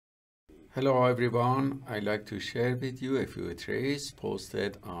Hello everyone, I'd like to share with you a few trades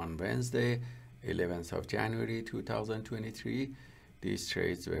posted on Wednesday, 11th of January 2023. These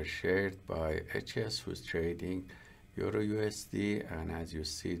trades were shared by HS, who's trading EURUSD, and as you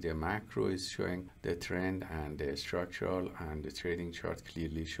see, the macro is showing the trend, and the structural and the trading chart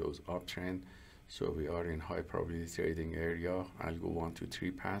clearly shows uptrend. So we are in high probability trading area. Algo 1 to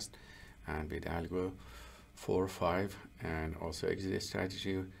 3 passed, and with Algo 4, 5, and also exit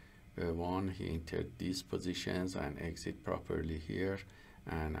strategy. One, he entered these positions and exit properly here,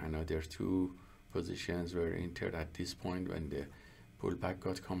 and another two positions were entered at this point when the pullback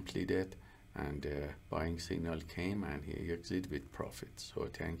got completed and the buying signal came, and he exited with profit. So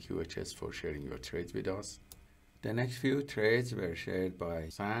thank you HS for sharing your trades with us. The next few trades were shared by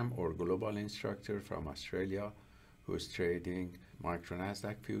Sam, or global instructor from Australia, who's trading micro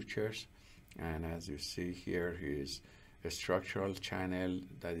Nasdaq futures. And as you see here, he is a structural channel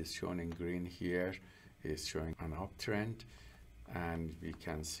that is shown in green here is showing an uptrend, and we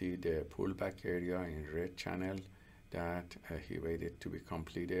can see the pullback area in red channel that he waited to be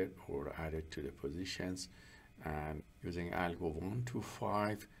completed or added to the positions. And using Algo 1 to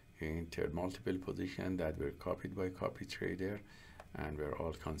 5, he entered multiple positions that were copied by copy trader and were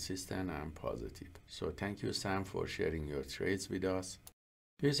all consistent and positive. So thank you, Sam, for sharing your trades with us.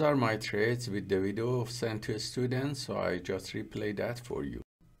 These are my trades with the video sent to students, so I just replay that for you.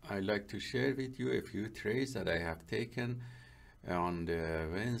 I'd like to share with you a few trades that I have taken on the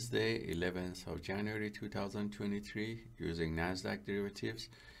Wednesday, 11th of January 2023 using Nasdaq derivatives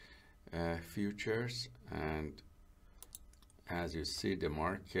futures. And as you see, the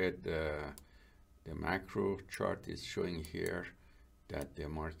market, the macro chart is showing here that the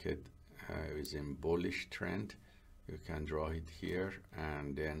market is in bullish trend. You can draw it here,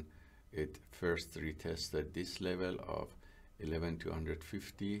 and then it first retested this level of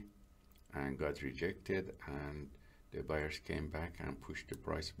 11,250 and got rejected, and the buyers came back and pushed the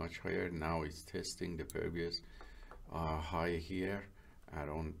price much higher. Now it's testing the previous high here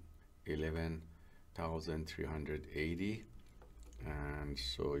around 11,380, and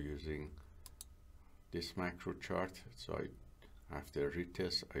so using this macro chart, so after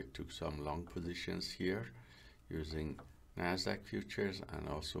retest I took some long positions here using Nasdaq futures and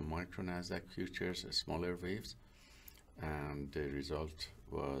also micro Nasdaq futures, smaller waves, and the result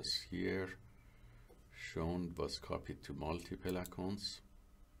was here shown, was copied to multiple accounts.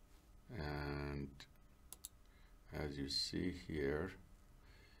 And as you see here,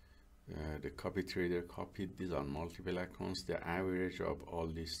 the copy trader copied this on multiple accounts. The average of all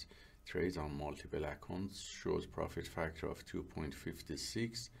these trades on multiple accounts shows profit factor of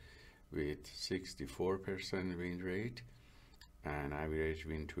 2.56 with 64% win rate and average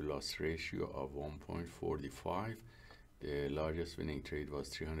win to loss ratio of 1.45. The largest winning trade was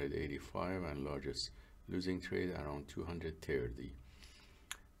 385 and largest losing trade around 230.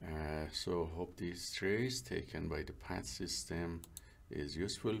 So hope these trades taken by the PAAT system is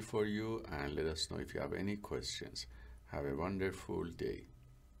useful for you, and let us know if you have any questions. Have a wonderful day.